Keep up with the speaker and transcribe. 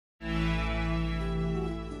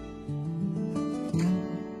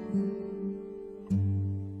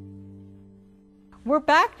We're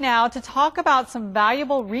back now to talk about some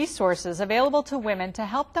valuable resources available to women to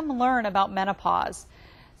help them learn about menopause.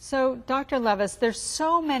 So, Dr. Levis, there's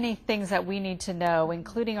so many things that we need to know,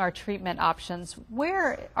 including our treatment options.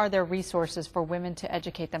 Where are there resources for women to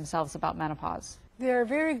educate themselves about menopause? There are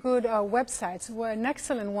very good websites. Well, an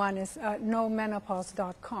excellent one is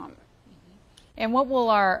knowmenopause.com. And what will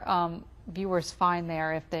our viewers find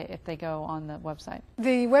there if they go on the website?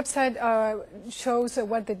 The website shows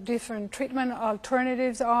what the different treatment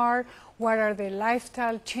alternatives are, what are the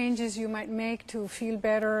lifestyle changes you might make to feel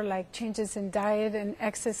better, like changes in diet and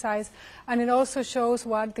exercise, and it also shows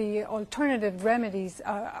what the alternative remedies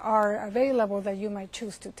are available that you might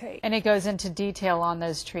choose to take. And it goes into detail on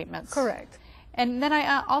those treatments. Correct. And then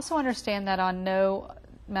I also understand that on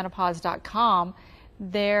knowmenopause.com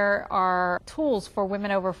there are tools for women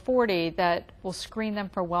over 40 that will screen them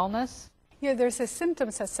for wellness. Yeah, there's a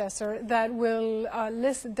symptoms assessor that will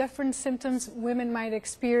list different symptoms women might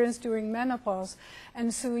experience during menopause.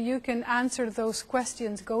 And so you can answer those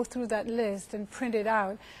questions, go through that list and print it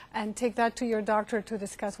out and take that to your doctor to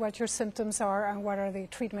discuss what your symptoms are and what are the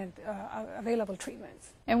available treatments.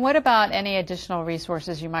 And what about any additional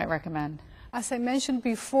resources you might recommend? As I mentioned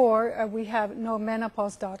before, we have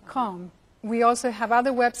knowmenopause.com. We also have other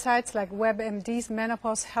websites like WebMD's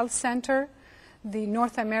Menopause Health Center. The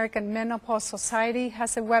North American Menopause Society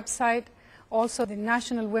has a website. Also the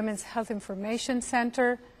National Women's Health Information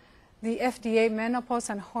Center, the FDA Menopause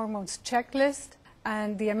and Hormones Checklist,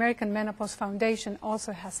 and the American Menopause Foundation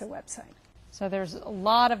also has a website. So there's a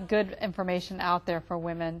lot of good information out there for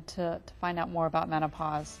women to find out more about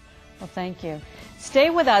menopause. Well, thank you. Stay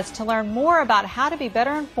with us to learn more about how to be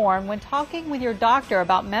better informed when talking with your doctor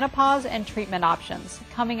about menopause and treatment options.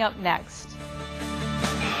 Coming up next.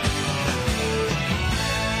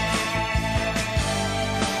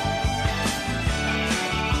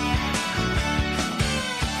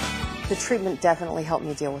 The treatment definitely helped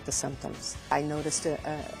me deal with the symptoms. I noticed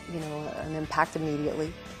an impact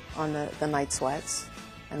immediately on the night sweats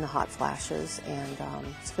and the hot flashes, and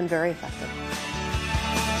it's been very effective.